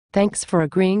Thanks for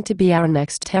agreeing to be our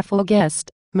next TEFL guest,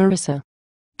 Marisa.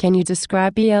 Can you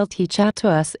describe ELT chat to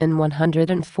us in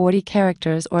 140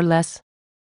 characters or less?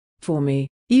 For me,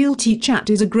 ELT chat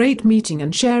is a great meeting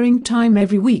and sharing time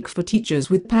every week for teachers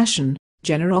with passion,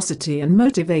 generosity and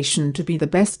motivation to be the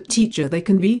best teacher they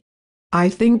can be. I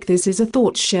think this is a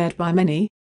thought shared by many.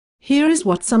 Here is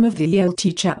what some of the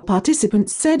ELT chat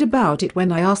participants said about it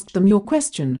when I asked them your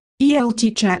question.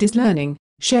 ELT chat is learning,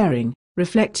 sharing,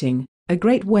 reflecting, a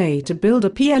great way to build a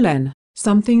PLN,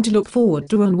 something to look forward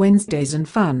to on Wednesdays and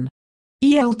fun.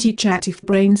 ELT chat if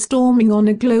brainstorming on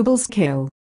a global scale.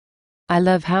 I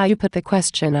love how you put the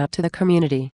question out to the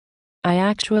community. I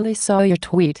actually saw your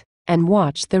tweet and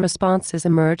watched the responses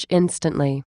emerge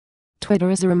instantly. Twitter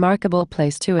is a remarkable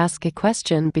place to ask a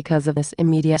question because of this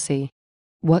immediacy.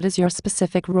 What is your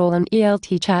specific role in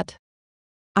ELT chat?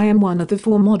 I am one of the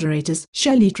 4 moderators: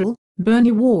 Shelley Trill,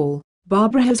 Bernie Wall,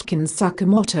 Barbara Hoskins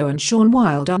Sakamoto and Sean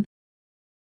Wilder.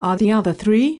 Are the other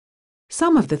 3?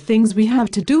 Some of the things we have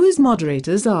to do as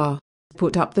moderators are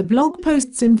put up the blog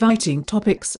posts inviting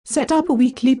topics, set up a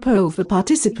weekly poll for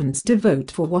participants to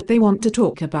vote for what they want to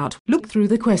talk about, look through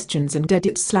the questions and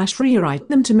edit/rewrite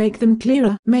them to make them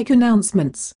clearer, make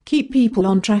announcements, keep people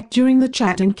on track during the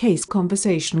chat in case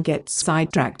conversation gets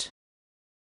sidetracked.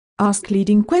 Ask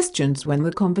leading questions when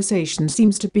the conversation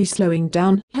seems to be slowing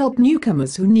down, help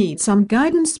newcomers who need some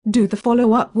guidance, do the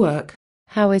follow-up work.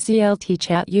 How is ELT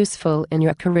chat useful in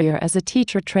your career as a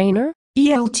teacher trainer?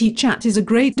 ELT chat is a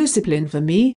great discipline for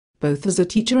me, both as a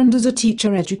teacher and as a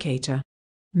teacher educator.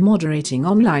 Moderating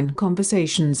online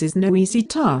conversations is no easy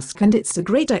task, and it's a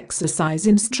great exercise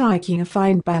in striking a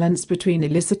fine balance between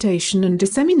elicitation and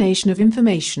dissemination of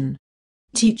information.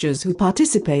 Teachers who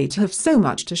participate have so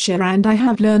much to share, and I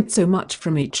have learned so much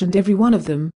from each and every one of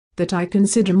them, that I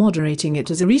consider moderating it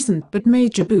as a recent but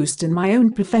major boost in my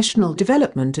own professional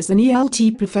development as an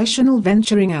ELT professional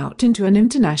venturing out into an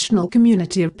international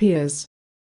community of peers.